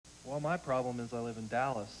Well, my problem is I live in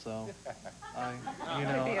Dallas, so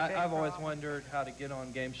I've always wondered how to get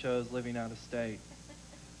on game shows living out of state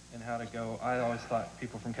and how to go. I always thought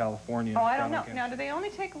people from California. Oh, I don't know. Now, do they only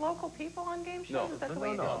take local people on game shows? No. Is that the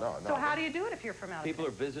way you do it? No. So how do you do it if you're from out of state? People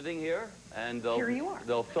are visiting here, and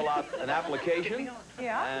they'll fill out an application,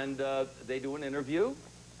 yeah. and they do an interview,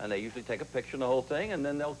 and they usually take a picture of the whole thing, and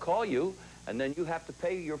then they'll call you, and then you have to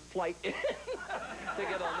pay your flight in to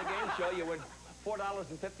get on the game show. You win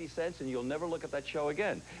 $4.50, and you'll never look at that show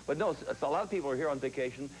again. But no, a lot of people are here on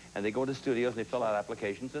vacation, and they go to studios, and they fill out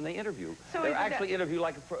applications, and they interview. So they actually interview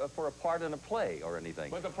like for a part in a play or anything.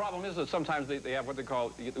 But the problem is that sometimes they have what they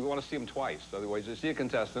call, you want to see them twice. Otherwise, you see a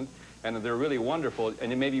contestant, and they're really wonderful,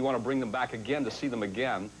 and maybe you want to bring them back again to see them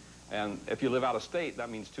again. And if you live out of state, that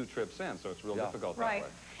means 2 trips in, so it's real difficult that way.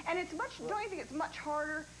 And it's much, don't you think it's much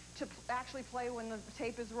harder to actually play when the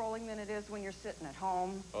tape is rolling than it is when you're sitting at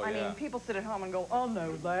home? Oh, I mean, people sit at home and go, oh,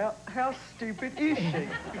 no, that, how stupid is she? And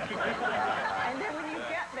then when you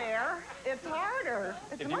get there, it's harder.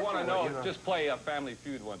 It's if you want to know, just play a Family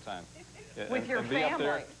Feud one time. With your be up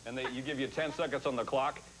there, family. and you give you 10 seconds on the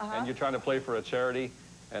clock, and you're trying to play for a charity,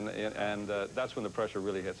 and that's when the pressure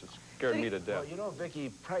really hits. It scared me to death. Well, you know, Vicki,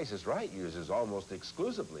 Price is Right uses almost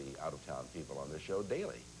exclusively out-of-town people on their show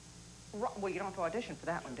daily. Well, you don't have to audition for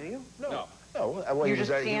that one, do you? No. Well, you're just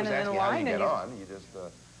standing in line, and you just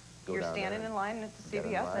go you're down standing there in line at the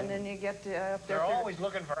CBS, and then you get up there. They're always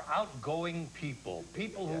looking for outgoing people,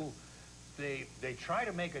 who they try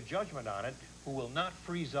to make a judgment on it, who will not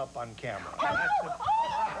freeze up on camera. That's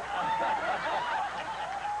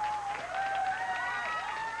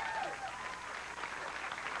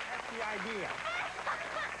the idea.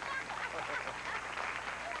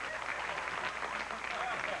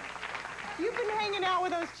 You've been hanging out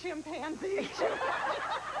with those chimpanzees.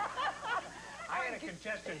 I had a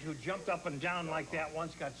contestant who jumped up and down like that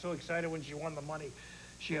once, got so excited when she won the money.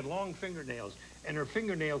 She had long fingernails, and her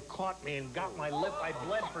fingernail caught me and got my lip. I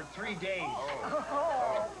bled for 3 days.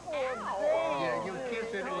 Yeah, you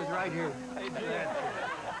kissed it, it was right here.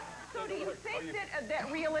 So do you think that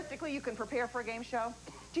realistically you can prepare for a game show?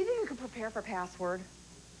 Do you think you can prepare for Password?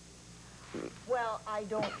 Well, I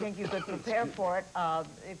don't think you could prepare for it.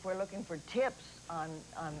 If we're looking for tips on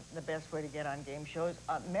the best way to get on game shows,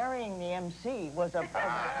 marrying the MC was a... But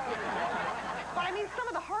I mean, some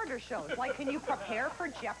of the harder shows, like, can you prepare for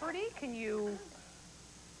Jeopardy? Can you...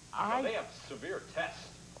 They have severe tests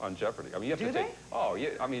on Jeopardy. I mean, you have to take... Oh, yeah.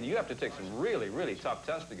 I mean, you have to take some really, really tough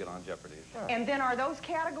tests to get on Jeopardy. Sure. And then are those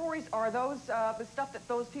categories, are those the stuff that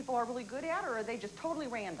those people are really good at, or are they just totally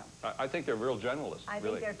random? I think they're real generalists, I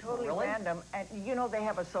think they're totally random. And, you know, they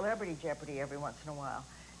have a Celebrity Jeopardy every once in a while.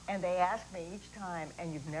 And they ask me each time,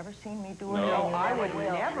 and you've never seen me do it? No, I would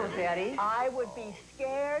never, Betty. I would be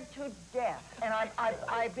scared to death. And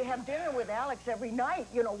I have dinner with Alex every night,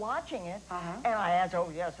 you know, watching it. And I answer, oh,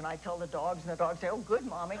 yes, and I tell the dogs, and the dogs say, oh, good,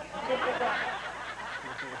 Mommy.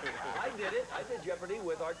 I did it. I did Jeopardy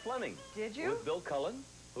with Art Fleming. Did you? With Bill Cullen.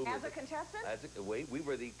 As a contestant? We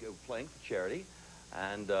were playing for charity.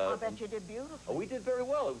 And, I bet you did beautifully. Oh, we did very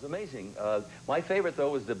well. It was amazing. My favorite, though,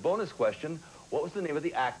 was the bonus question. What was the name of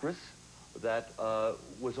the actress that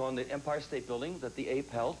was on the Empire State Building that the ape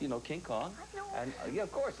held, you know, King Kong? I know. And, yeah,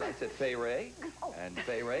 of course, I said Fay Ray. And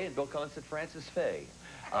Fay Ray, and Bill Cullen said Frances Faye.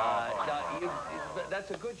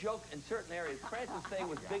 That's a good joke in certain areas. Frances Faye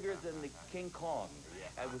was bigger than the King Kong.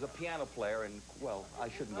 And was a piano player, and, well, I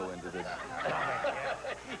shouldn't go into this.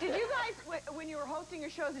 Did you guys, when you were hosting your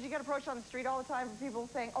shows, did you get approached on the street all the time from people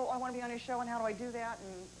saying, oh, I want to be on your show, and how do I do that?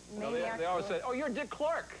 And maniacs. They always said, oh, you're Dick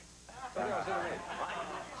Clark.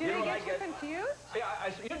 Do they get you confused?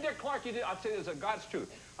 Yeah, you're Dick Clark. I'll tell you, it's a God's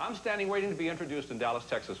truth. I'm standing waiting to be introduced in Dallas,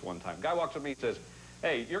 Texas one time. Guy walks up to me and says,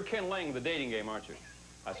 hey, you're Ken Lang, the dating game, aren't you?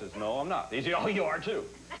 I says, no, I'm not. He said, oh, you are too.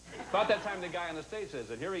 About that time, the guy on the stage says,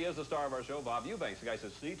 and here he is, the star of our show, Bob Eubanks. The guy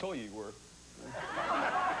says, see, told you you were.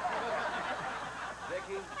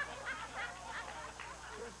 Vicki?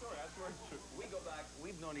 True story, I swear it's true. We go back,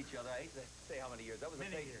 we've known each other, I hate to say how many years.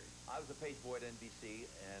 Many years. I was a page boy at NBC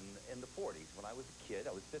in the 40s. When I was a kid,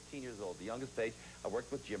 I was 15 years old. The youngest page, I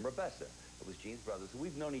worked with Jim Rabessa. It was Gene's brother. So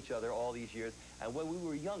we've known each other all these years. And when we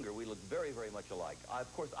were younger, we looked very, very much alike.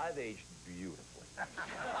 Of course, I've aged beautifully.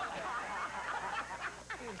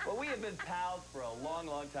 But we have been pals for a long,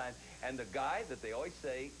 long time. And the guy that they always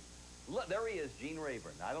say, look, there he is, Gene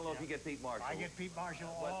Rayburn. I don't know if you get Pete Marshall. I get Pete Marshall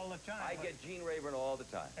all the time. I get Gene Rayburn all the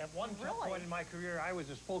time. At one point in my career, I was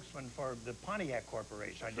a spokesman for the Pontiac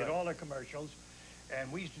Corporation. I did all their commercials,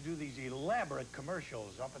 and we used to do these elaborate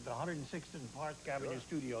commercials up at the 106th and Park Avenue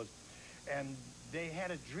studios. And they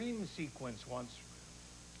had a dream sequence once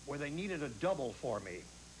where they needed a double for me.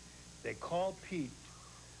 They called Pete.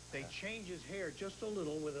 They changed his hair just a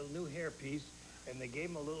little with a new hairpiece, and they gave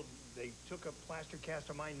him a little, they took a plaster cast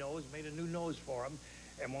of my nose, made a new nose for him,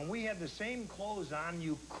 and when we had the same clothes on,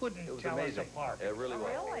 you couldn't It was tell amazing. us apart. It really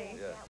was. Really? Yeah.